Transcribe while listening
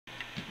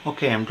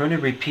Okay, I'm going to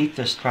repeat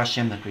this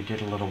question that we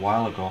did a little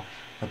while ago,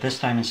 but this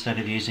time instead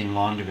of using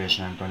long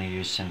division, I'm going to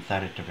use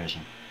synthetic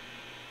division.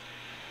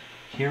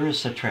 Here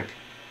is the trick.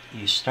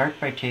 You start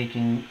by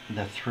taking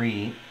the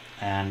 3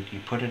 and you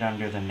put it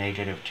under the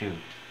 -2.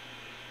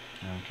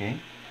 Okay?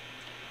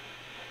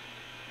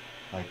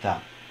 Like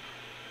that.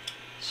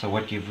 So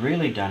what you've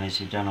really done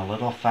is you've done a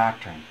little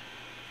factoring.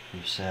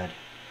 You've said,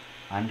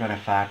 I'm going to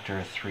factor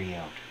a 3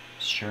 out.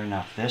 Sure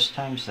enough, this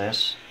times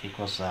this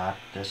equals that,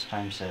 this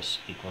times this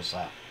equals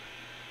that.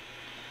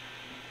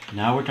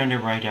 Now we're going to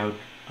write out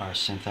our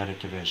synthetic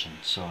division.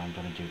 So I'm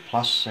going to do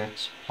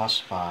 +6 plus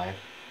 5.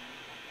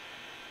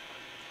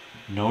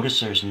 Notice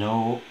there's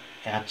no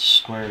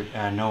x term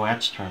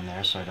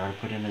there, so I got to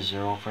put in a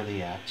 0 for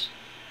the x,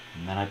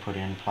 and then I put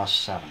in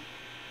 +7.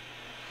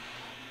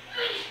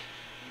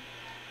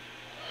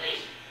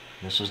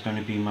 This is going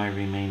to be my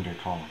remainder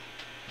column.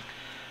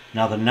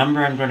 Now the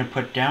number I'm going to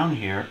put down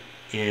here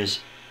is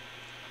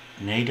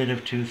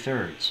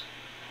 -2/3.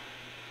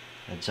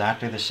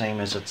 Exactly the same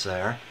as it's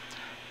there.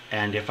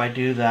 And if I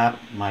do that,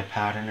 my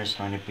pattern is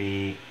going to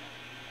be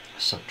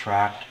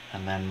subtract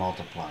and then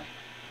multiply.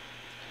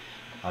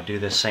 I'll do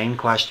the same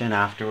question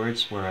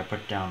afterwards where I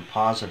put down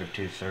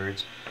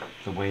 +2/3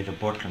 the way the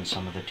book and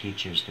some of the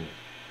teachers do it.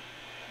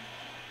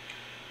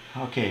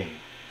 Okay,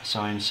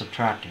 so I'm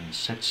subtracting.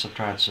 6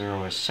 subtract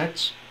 0 is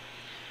 6,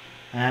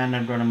 and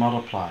I'm going to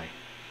multiply.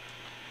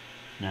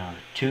 Now,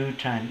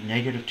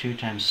 -2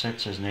 times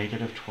 6 is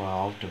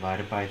 -12,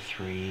 divided by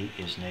 3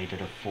 is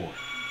 -4.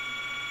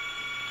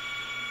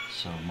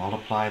 So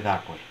multiply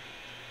that way.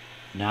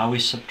 Now we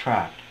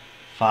subtract.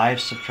 5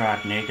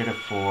 subtract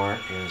 -4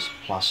 is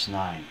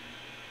 +9.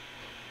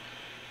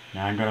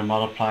 Now I'm going to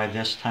multiply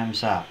this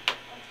times that.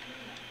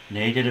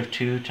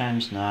 -2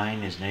 times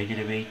 9 is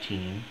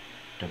 -18,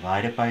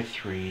 divided by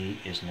 3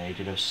 is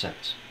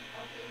 -6.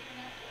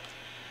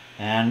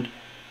 And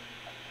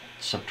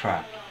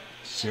subtract.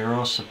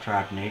 0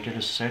 subtract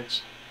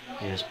 -6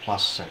 is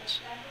 +6.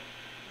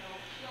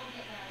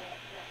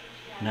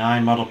 Now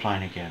I'm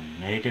multiplying again.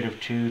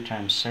 -2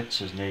 times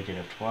 6 is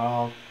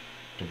 -12.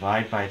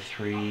 Divide by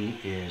 3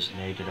 is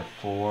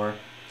 -4.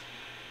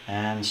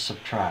 And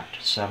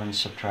subtract. 7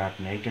 subtract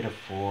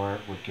 -4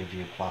 would give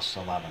you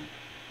 +11.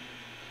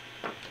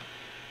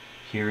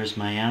 Here is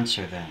my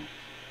answer then.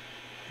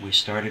 We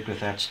started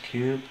with x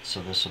cubed,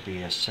 so this will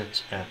be a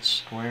 6x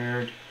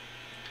squared.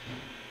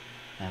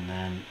 And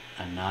then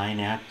a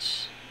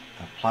 9x,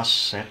 a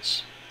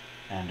 +6,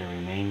 and a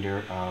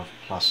remainder of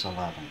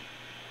 +11.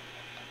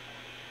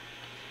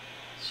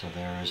 So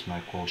there is my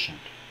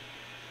quotient.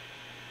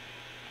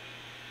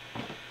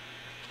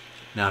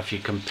 Now if you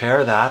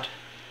compare that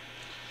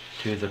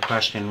to the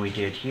question we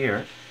did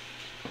here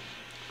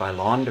by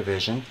long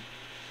division,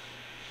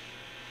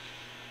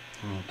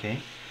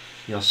 okay,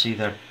 you'll see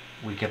that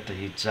we get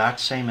the exact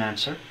same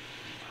answer,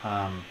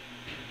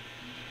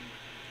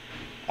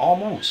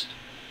 almost.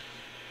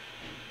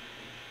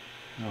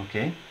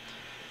 Okay,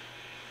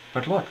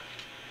 but look,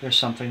 there's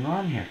something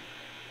wrong here.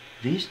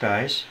 These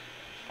guys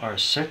are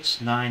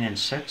 6, 9, and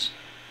 6.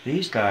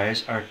 These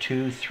guys are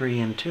 2, 3,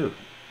 and 2.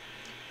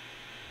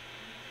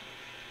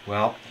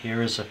 Well,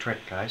 here is the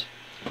trick, guys.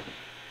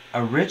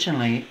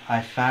 Originally,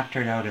 I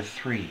factored out a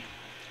 3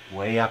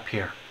 way up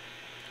here.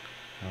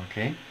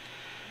 Okay,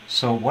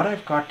 so what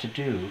I've got to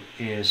do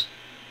is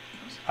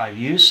I've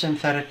used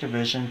synthetic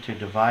division to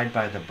divide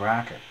by the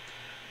bracket.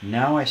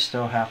 Now I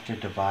still have to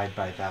divide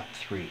by that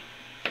 3.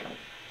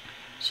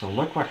 So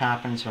look what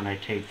happens when I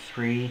take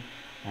 3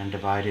 and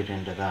divide it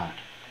into that.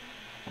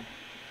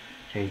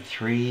 Take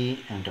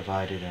 3 and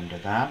divide it into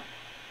that.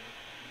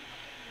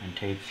 And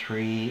take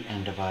 3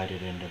 and divide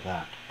it into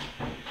that.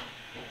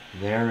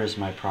 There is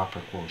my proper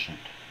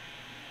quotient.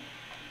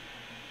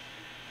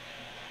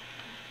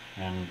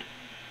 And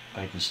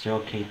I can still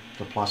keep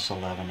the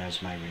 +11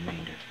 as my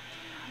remainder.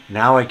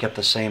 Now I get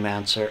the same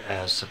answer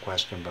as the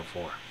question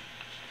before.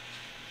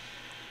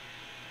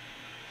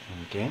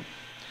 Okay,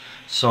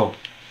 so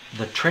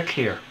the trick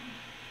here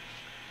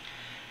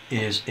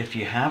is if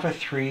you have a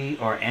 3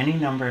 or any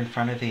number in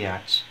front of the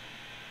x,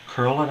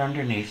 curl it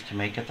underneath to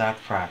make it that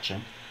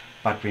fraction.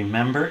 But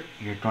remember,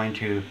 you're going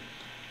to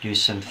do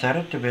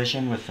synthetic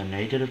division with the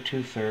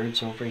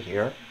 -2/3 over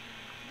here.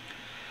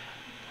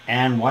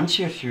 And once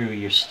you're through,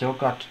 you've still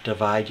got to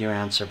divide your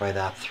answer by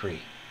that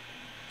 3,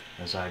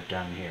 as I've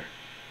done here.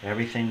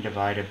 Everything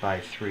divided by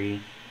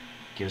 3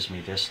 gives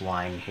me this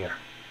line here.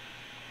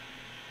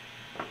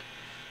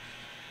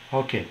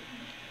 Okay,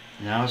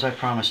 now as I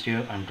promised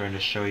you, I'm going to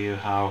show you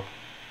how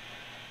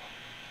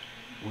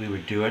we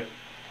would do it.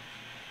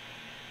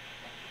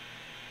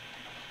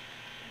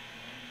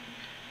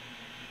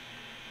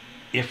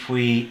 If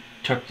we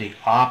took the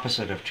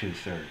opposite of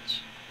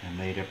 2/3 and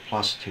made it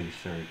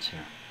 +2/3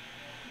 here.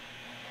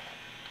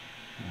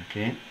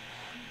 Okay,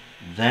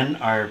 then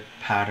our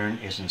pattern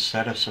is,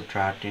 instead of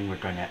subtracting, we're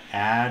going to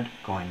add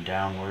going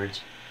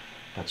downwards,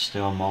 but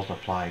still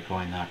multiply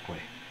going that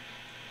way.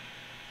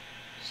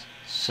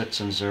 6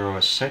 and 0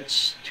 is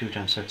 6, 2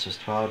 times 6 is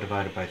 12,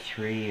 divided by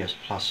 3 is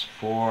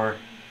 +4.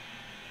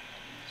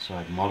 So So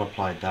I've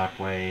multiplied that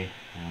way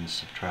and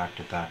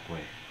subtracted that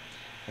way.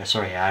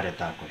 Added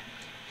that way.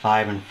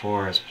 5 and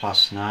 4 is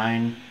plus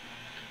 9.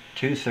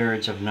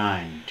 2/3 of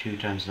 9. 2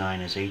 times 9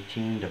 is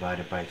 18,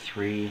 divided by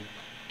 3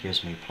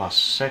 gives me plus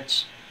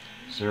 6.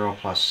 0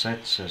 plus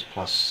 6 is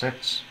plus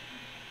 6.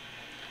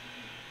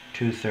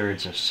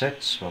 2/3 of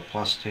 6, well,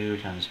 plus 2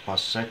 times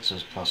plus 6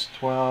 is plus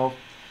 12.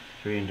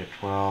 3 into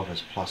 12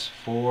 is plus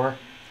 4.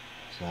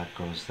 So that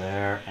goes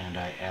there, and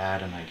I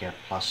add and I get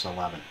plus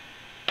 11.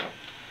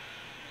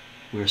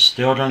 We're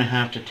still going to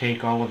have to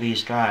take all of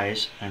these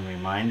guys and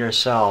remind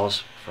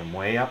ourselves from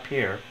way up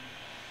here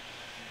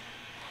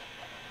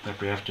that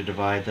we have to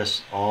divide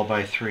this all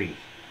by 3.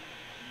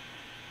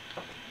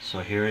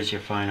 So here is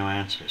your final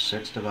answer.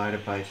 6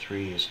 divided by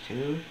 3 is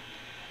 2,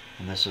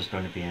 and this is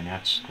going to be an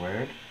x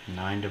squared.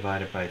 9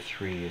 divided by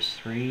 3 is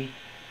 3,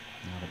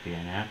 and that'll be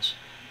an x.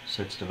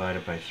 6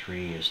 divided by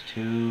 3 is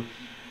 2,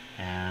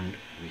 and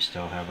we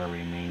still have a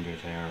remainder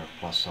there of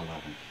plus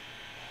 11.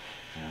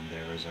 And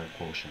there is our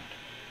quotient.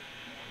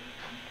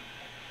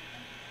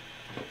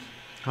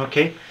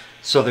 Okay,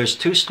 so there's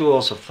two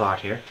schools of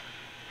thought here.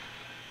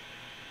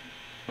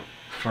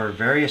 For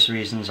various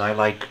reasons, I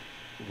like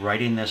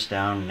writing this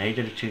down,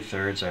 negative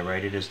 2/3, I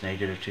write it as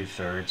negative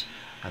 2/3,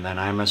 and then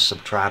I'm a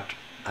subtract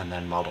and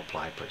then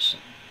multiply person.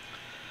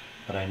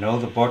 But I know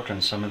the book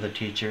and some of the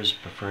teachers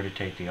prefer to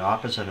take the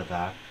opposite of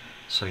that,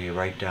 so you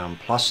write down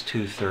plus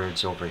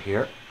 2/3 over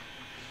here.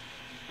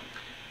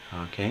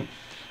 Okay,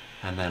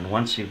 and then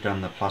once you've done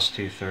the plus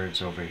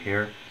 2/3 over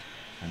here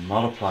and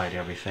multiplied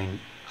everything,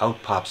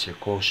 out pops your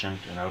quotient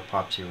and out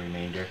pops your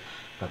remainder,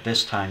 but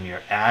this time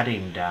you're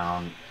adding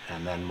down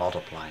and then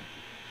multiplying.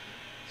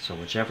 So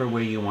whichever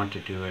way you want to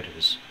do it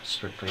is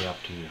strictly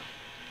up to you.